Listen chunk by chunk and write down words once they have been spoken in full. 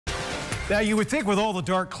Now, you would think with all the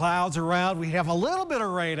dark clouds around, we'd have a little bit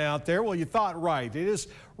of rain out there. Well, you thought right. It is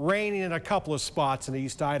raining in a couple of spots in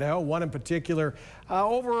East Idaho, one in particular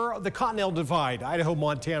over the Continental Divide,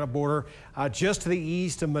 Idaho-Montana border, just to the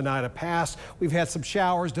east of Monida Pass. We've had some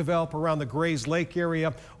showers develop around the Grays Lake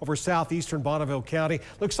area over southeastern Bonneville County.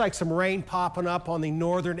 Looks like some rain popping up on the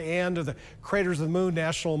northern end of the Craters of the Moon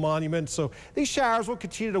National Monument. So these showers will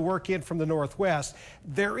continue to work in from the northwest.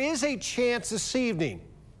 There is a chance this evening.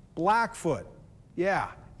 Blackfoot, yeah,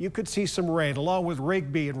 you could see some rain along with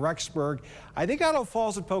Rigby and Rexburg. I think Idaho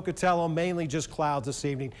Falls and Pocatello, mainly just clouds this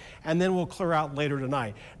evening, and then we'll clear out later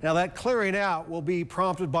tonight. Now that clearing out will be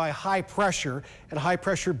prompted by high pressure, and high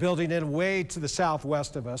pressure building in way to the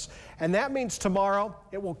southwest of us. And that means tomorrow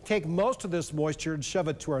it will take most of this moisture and shove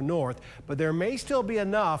it to our north, but there may still be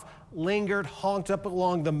enough lingered, honked up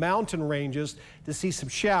along the mountain ranges to see some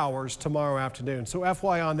showers tomorrow afternoon. So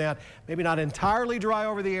FYI on that, maybe not entirely dry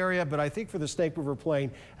over the area, but I think for the Snake River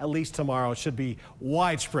Plain, at least tomorrow, it should be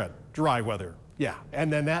widespread dry weather. Yeah,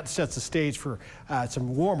 and then that sets the stage for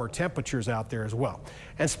some warmer temperatures out there as well.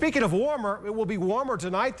 And speaking of warmer, it will be warmer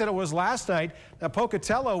tonight than it was last night. Now,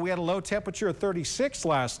 Pocatello, we had a low temperature of 36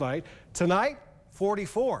 last night. Tonight,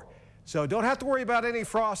 44. So don't have to worry about any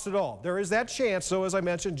frost at all. There is that chance, so as I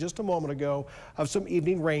mentioned just a moment ago, of some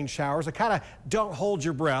evening rain showers. I kind of don't hold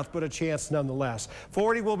your breath, but a chance nonetheless.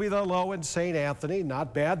 40 will be the low in St. Anthony.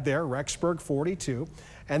 Not bad there. Rexburg, 42.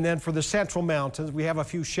 And then for the Central Mountains, we have a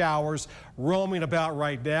few showers roaming about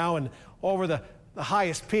right now. And over the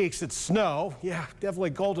highest peaks, it's snow. Yeah,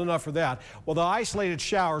 definitely cold enough for that. Well, the isolated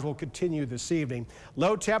showers will continue this evening.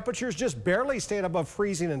 Low temperatures just barely staying above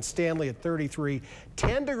freezing in Stanley at 33.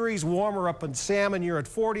 10 degrees warmer up in Salmon. You're at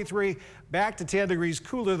 43. Back to 10 degrees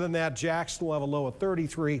cooler than that. Jackson will have a low of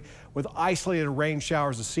 33 with isolated rain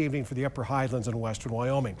showers this evening for the upper highlands in western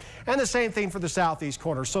Wyoming. And the same thing for the southeast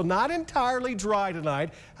corner. So not entirely dry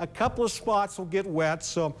tonight. A couple of spots will get wet,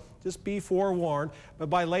 so just be forewarned, but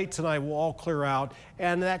by late tonight we'll all clear out,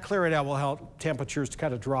 and that clearing out will help temperatures to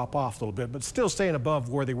kind of drop off a little bit, but still staying above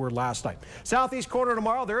where they were last night. Southeast corner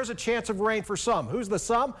tomorrow, there is a chance of rain for some. Who's the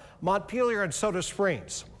some? Montpelier and Soda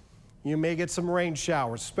Springs. You may get some rain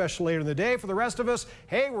showers, especially later in the day. For the rest of us,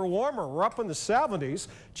 hey, we're warmer. We're up in the 70s.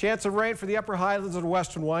 Chance of rain for the upper highlands of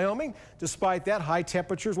western Wyoming. Despite that, high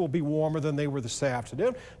temperatures will be warmer than they were this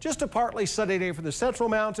afternoon. Just a partly sunny day for the Central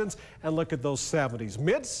Mountains. And look at those 70s.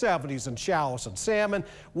 Mid-70s in Chalice and Salmon.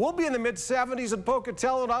 We'll be in the mid-70s in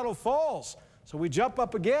Pocatello and Idaho Falls. So we jump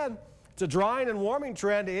up again. It's a drying and warming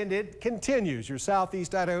trend, and it continues. Your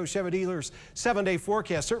Southeast Idaho Chevy dealers 7-day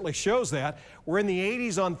forecast certainly shows that. We're in the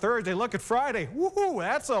 80s on Thursday. Look at Friday. Woohoo,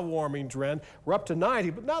 that's a warming trend. We're up to 90,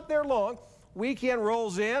 but not there long. Weekend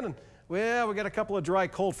rolls in, and well, we got a couple of dry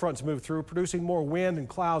cold fronts move through, producing more wind and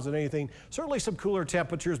clouds than anything. Certainly some cooler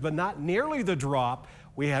temperatures, but not nearly the drop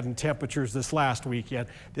we had in temperatures this last weekend.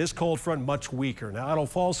 This cold front much weaker. Now, Idaho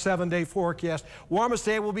Falls 7-day forecast. Warmest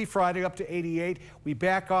day will be Friday up to 88. We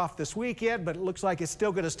back off this weekend, but it looks like it's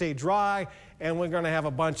still going to stay dry, and we're going to have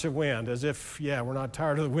a bunch of wind, as if, yeah, we're not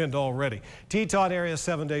tired of the wind already. Teton area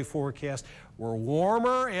 7-day forecast. We're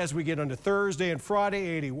warmer as we get into Thursday and Friday,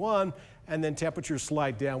 81. And then temperatures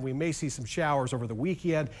slide down. We may see some showers over the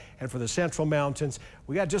weekend. And for the Central Mountains,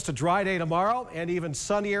 we got just a dry day tomorrow and even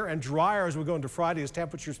sunnier and drier as we go into Friday as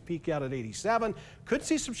temperatures peak out at 87. Could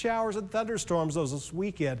see some showers and thunderstorms those this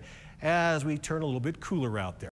weekend as we turn a little bit cooler out there.